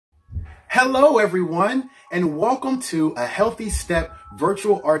Hello everyone, and welcome to A Healthy Step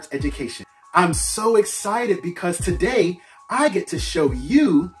Virtual Arts Education. I'm so excited because today I get to show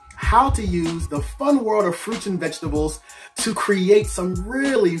you how to use the fun world of fruits and vegetables to create some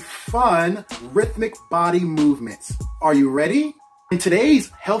really fun rhythmic body movements. Are you ready? In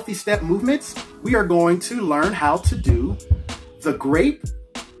today's Healthy Step movements, we are going to learn how to do the grape,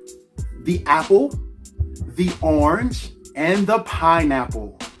 the apple, the orange, and the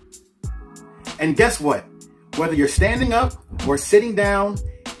pineapple. And guess what? Whether you're standing up or sitting down,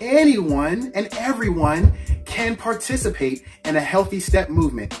 anyone and everyone can participate in a healthy step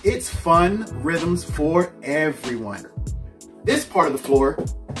movement. It's fun rhythms for everyone. This part of the floor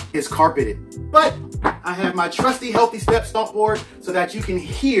is carpeted, but I have my trusty Healthy Step stomp board so that you can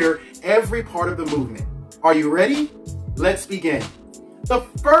hear every part of the movement. Are you ready? Let's begin. The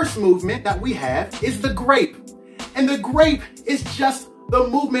first movement that we have is the grape. And the grape is just the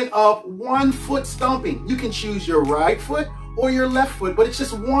movement of 1 foot stomping. You can choose your right foot or your left foot, but it's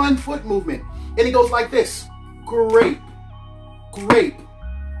just 1 foot movement. And it goes like this: grape, grape,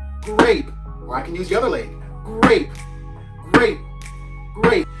 grape. Or I can use the other leg. Grape, grape,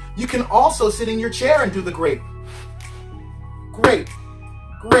 grape. You can also sit in your chair and do the grape. Grape,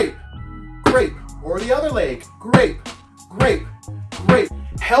 grape, grape. Or the other leg. Grape, grape, grape.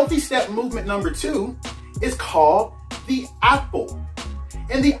 Healthy step movement number 2 is called the apple.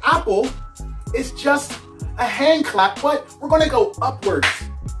 And the apple is just a hand clap, but we're gonna go upwards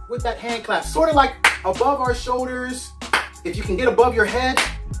with that hand clap, sort of like above our shoulders. If you can get above your head,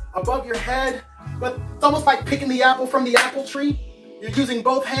 but it's almost like picking the apple from the apple tree. You're using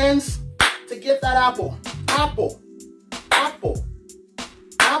both hands to get that apple. Apple, apple,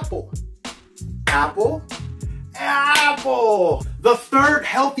 apple, apple, apple. The third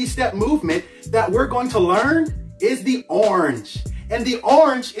healthy step movement that we're going to learn is the orange. And the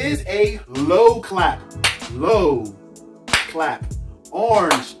orange is a low clap,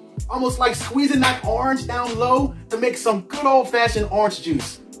 orange. Almost like squeezing that orange down low to make some good old-fashioned orange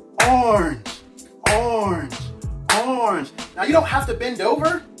juice. Orange, orange, orange. Now you don't have to bend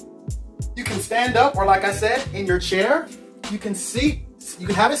over. You can stand up, or like I said, in your chair. You can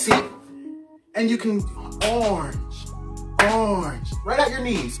have a seat, and you can orange, orange, right at your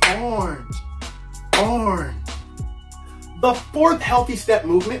knees, orange, orange. The fourth healthy step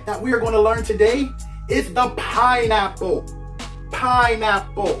movement that we are going to learn today is the pineapple.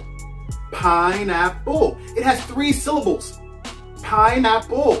 Pineapple. Pineapple. It has 3 syllables.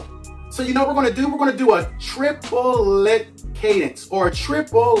 Pineapple. So you know what we're going to do? We're going to do a triplet cadence, or a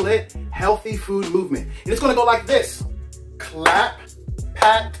triplet healthy food movement. And it's going to go like this: clap,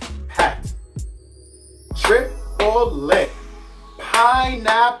 pat, pat. Triplet.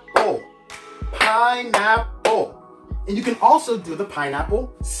 Pineapple. Pineapple. And you can also do the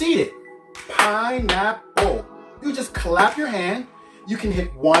pineapple seated. Pineapple. You just clap your hand. You can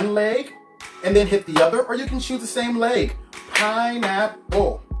hit one leg and then hit the other, or you can choose the same leg.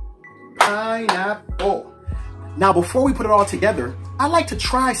 Pineapple. Pineapple. Now, before we put it all together, I like to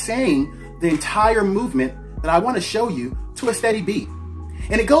try saying the entire movement that I want to show you to a steady beat.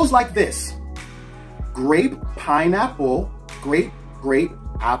 And it goes like this: grape, pineapple, grape, grape,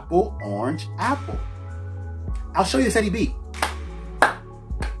 apple, orange, apple. I'll show you the steady beat.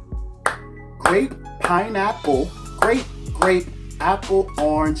 Grape, pineapple, grape, grape, apple,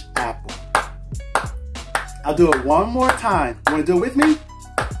 orange, apple. I'll do it one more time. You wanna do it with me?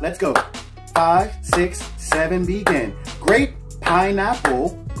 Let's go. 5, 6, 7, begin. Grape,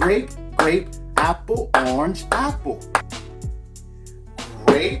 pineapple, grape, grape, apple, orange, apple.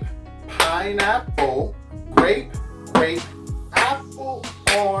 Grape, pineapple, grape, grape, apple,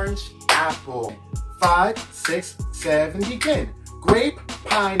 orange, apple. 5, 6, 7, begin. Grape,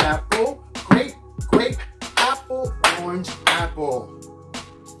 pineapple, grape, grape, apple, orange, apple.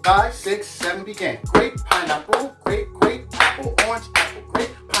 5, 6, 7, begin. Grape, pineapple, grape, grape, apple, orange, apple,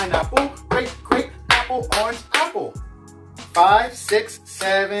 grape, pineapple, grape, grape, apple, orange, apple. 5, 6,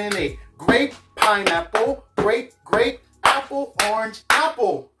 7, 8. Grape, pineapple, grape, grape, apple, orange,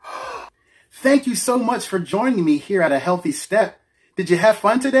 apple. Thank you so much for joining me here at A Healthy Step. Did you have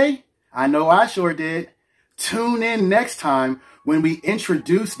fun today? I know I sure did. Tune in next time when we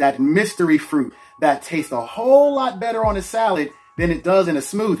introduce that mystery fruit that tastes a whole lot better on a salad than it does in a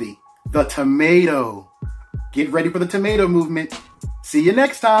smoothie, the tomato. Get ready for the tomato movement. See you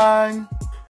next time.